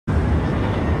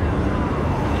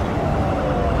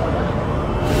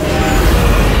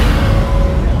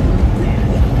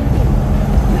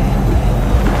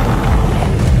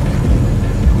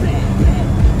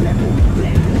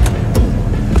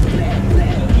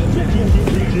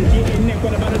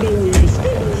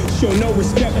show no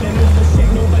respect, but I know for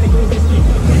shit nobody goes to sleep.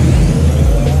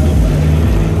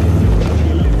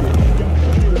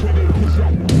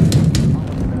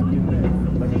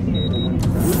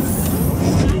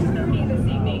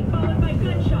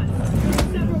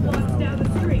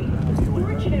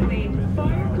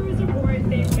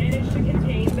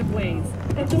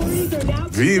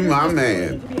 V, my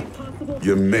man,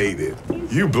 you made it.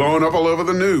 You blowing up all over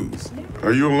the news.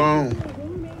 Are you alone?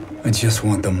 I just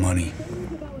want the money.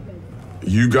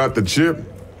 You got the chip?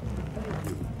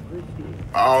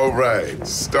 All right,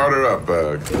 start her up,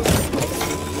 Bug.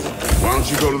 Why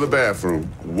don't you go to the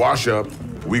bathroom, wash up,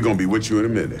 we gonna be with you in a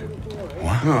minute.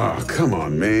 What? Oh, come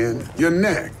on, man. Your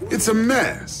neck, it's a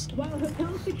mess. While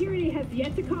hotel security has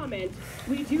yet to comment,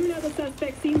 we do know the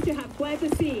suspect seems to have fled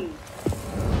the scene.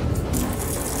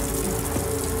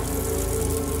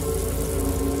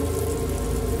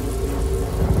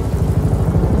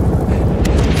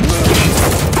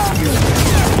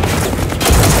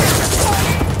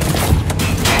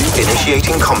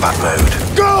 Initiating combat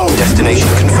mode. Go! Destination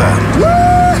confirmed.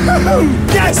 Woo!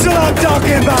 That's what I'm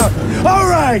talking about!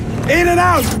 Alright, in and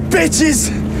out, bitches!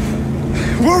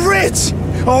 We're rich!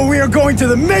 Oh, we are going to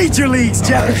the major leagues,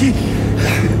 Jackie!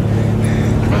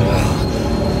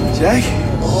 Jack?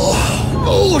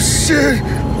 Oh, shit!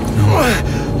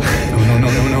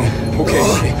 No.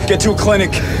 Okay, get to a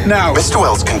clinic, now. Mr.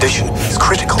 Wells' condition is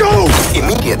critical. Go!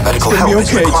 Immediate medical It's gonna help be okay,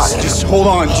 is required. just hold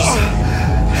on,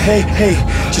 Hey,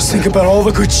 just think about all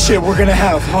the good shit we're gonna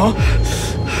have, huh?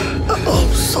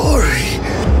 I'm sorry.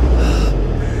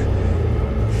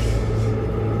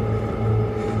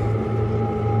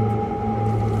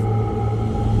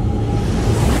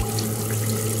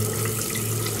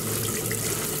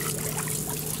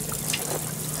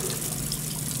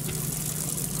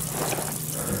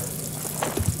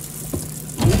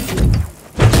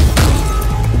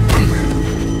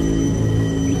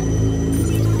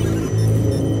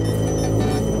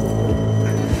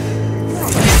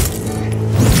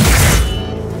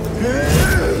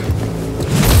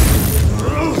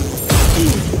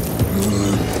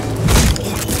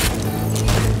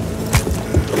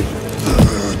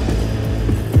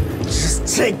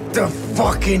 Take the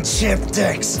fucking chip,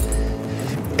 Dex.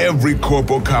 Every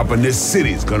corporal cop in this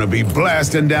city's gonna be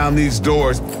blasting down these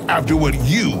doors after what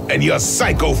you and your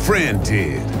psycho friend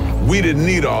did. We didn't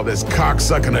need all this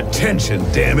cocksucking attention,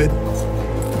 damn it.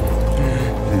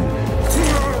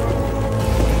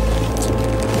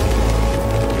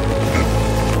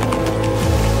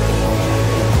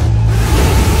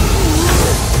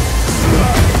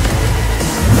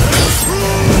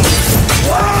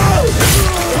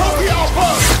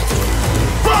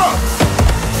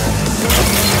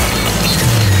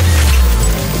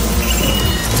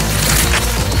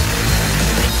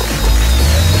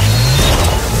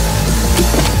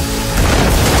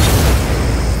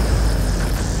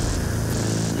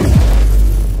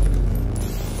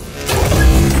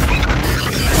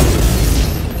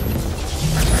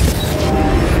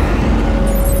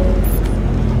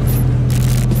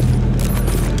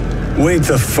 Wake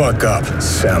the fuck up,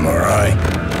 samurai.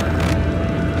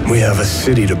 We have a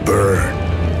city to burn.